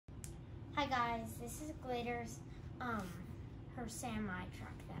Hi guys, this is Glitter's her semi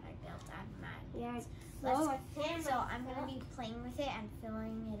truck that I built out of magnets. Yeah. So I'm gonna be playing with it and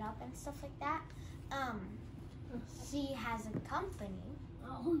filling it up and stuff like that. She has a company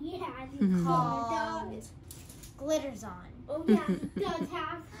Oh yeah. called Glitterzon. Oh yeah, it does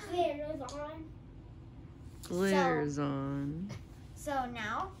have glitters on. Glitterzon. So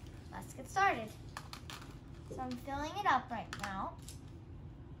now let's get started. So I'm filling it up right now.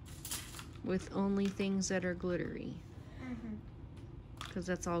 With only things that are glittery. Because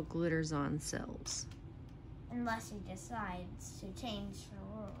that's all Glitterzon sells. Unless he decides to change the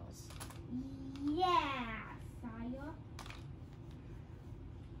rules. Yeah, Saya.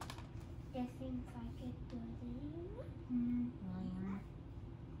 Guessing if I get the name. William.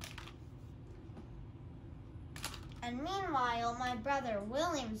 And meanwhile, my brother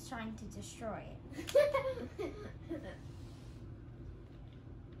William's trying to destroy it.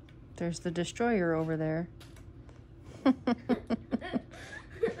 There's the destroyer over there.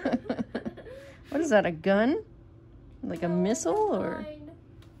 What is that, a gun? Like a missile or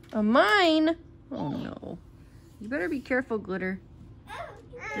a mine? Oh no. You better be careful, Glitter.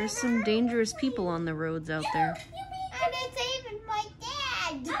 There's some dangerous people on the roads out there. And it's even my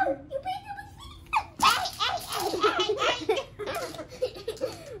dad! Oh, you made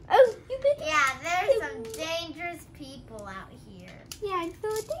Oh, you made Yeah, there's some dangerous people out here. Yeah, it's so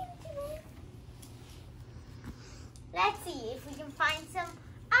dangerous. Let's see if we can find some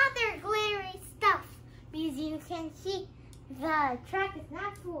other glittery stuff. Because you can see the truck is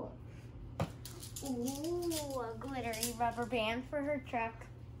not full. Ooh, a glittery rubber band for her truck.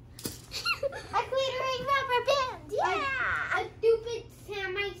 A glittery rubber band, yeah! A stupid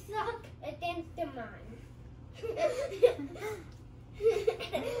semi suck against the mine.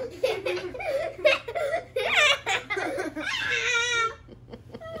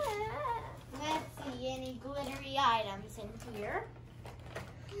 Let's see any glittery items in here.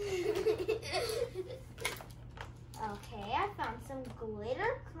 Okay, I found some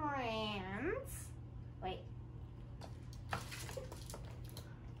glitter crayons. Wait.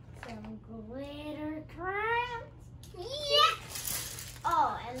 Some glitter crayons. Yes!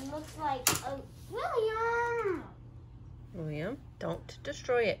 Oh, and looks like a William. William, don't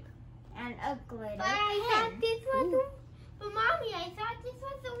destroy it. And a glitter But I pen. thought this was but Mommy, I thought this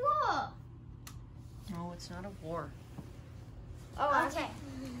was a wall. No, it's not a war. Oh, okay.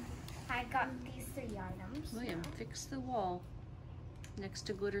 I got these 3 items. William, fix the wall next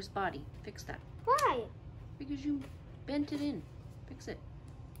to Glitter's body. Fix that. Why? Because you bent it in. Fix it.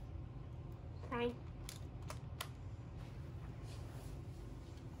 Fine.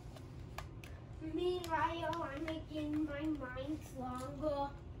 Meanwhile, I'm making my mind longer.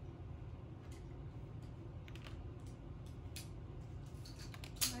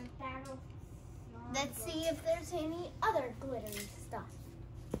 My battle longer. Let's see if there's any other glittery stuff.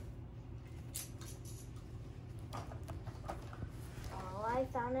 Oh, I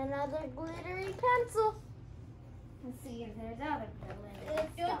found another glittery pencil. Let's see if there's other glittery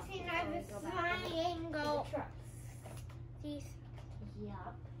It's good stuff. to have a triangle. These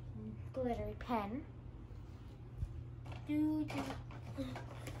Yup. Glittery pen. do do do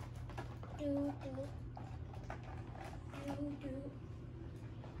do do do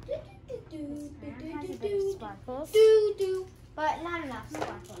This man has a bit of sparkles, do but not enough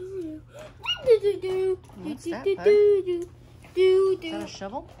sparkles. What's that, bud? Is that a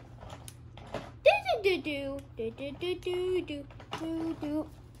shovel?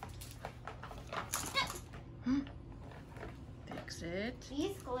 Fix it.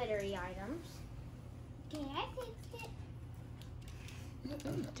 These glittery items. Can I fix it? No,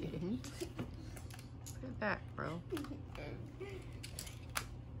 you didn't. Put it back, bro.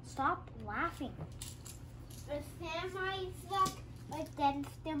 Stop laughing. The semi suck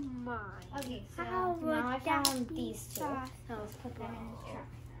against the mine. Okay, so How now would I that found be these 2. So possible? let's put them in the truck.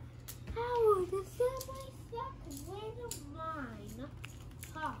 How would the semi suck with a mine?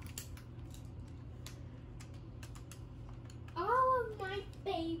 Huh. All of my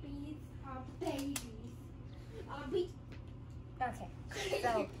babies are babies. Okay,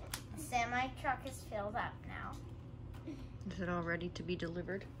 so the semi truck is filled up now. Is it all ready to be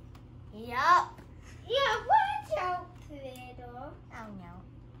delivered? Yup. Yeah, watch out, little. Oh no.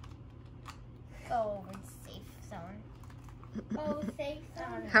 Go over the safe zone. Oh, safe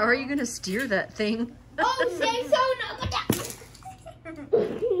zone. How are you going to steer that thing? Oh, safe zone.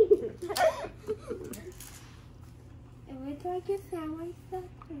 It looks like a semi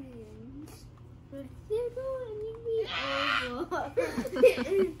suckers.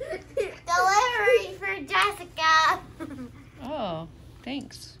 Delivery for Jessica. Oh,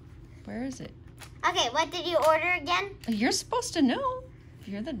 thanks. Where is it? Okay, what did you order again? You're supposed to know.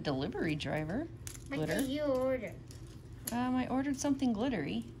 You're the delivery driver. What Glitter. did you order? I ordered something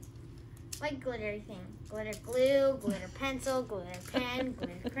glittery. What glitter thing? Glitter glue, glitter pencil, glitter pen,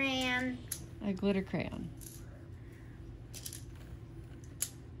 glitter crayon. A glitter crayon.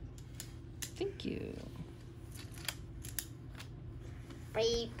 Thank you.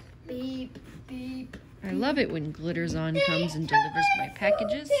 Beep, beep, beep. I love it when Glitterzon comes and delivers my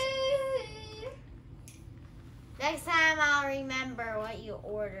packages. Next time I'll remember what you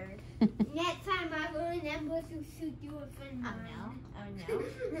ordered. Next time I will remember to shoot you a friend. Oh no.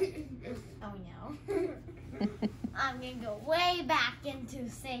 Oh no. I'm gonna go way back into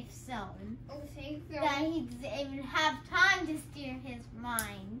safe zone. Oh, safe zone. That he doesn't even have time to steer his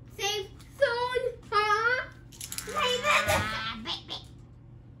mind. Safe zone, huh? Ah, beep, beep.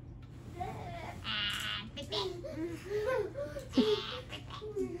 Ah, beep, beep.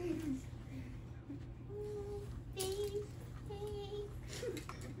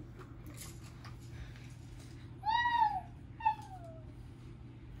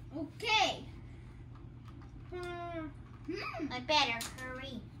 Okay. I better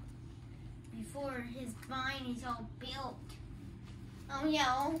hurry before his vine is all built. Oh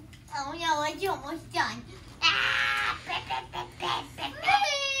no! Oh no! It's almost done. Ah! So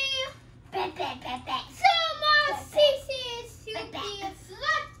my pieces should be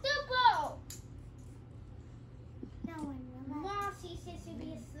flexible. My pieces should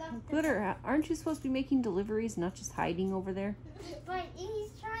be flexible. Glitter, aren't you supposed to be making deliveries, not just hiding over there? But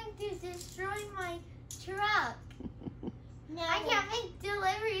he's trying to destroy my truck. No. I can't make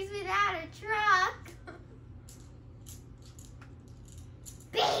deliveries without a truck.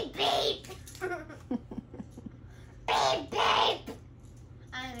 Beep beep. Beep beep.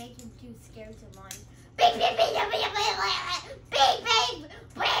 I make him too scared to mind. Beep beep beep beep beep beep beep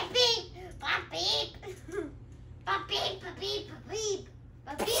beep beep beep beep beep beep beep beep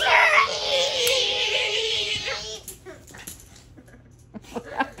What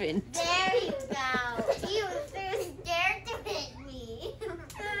happened? There you go.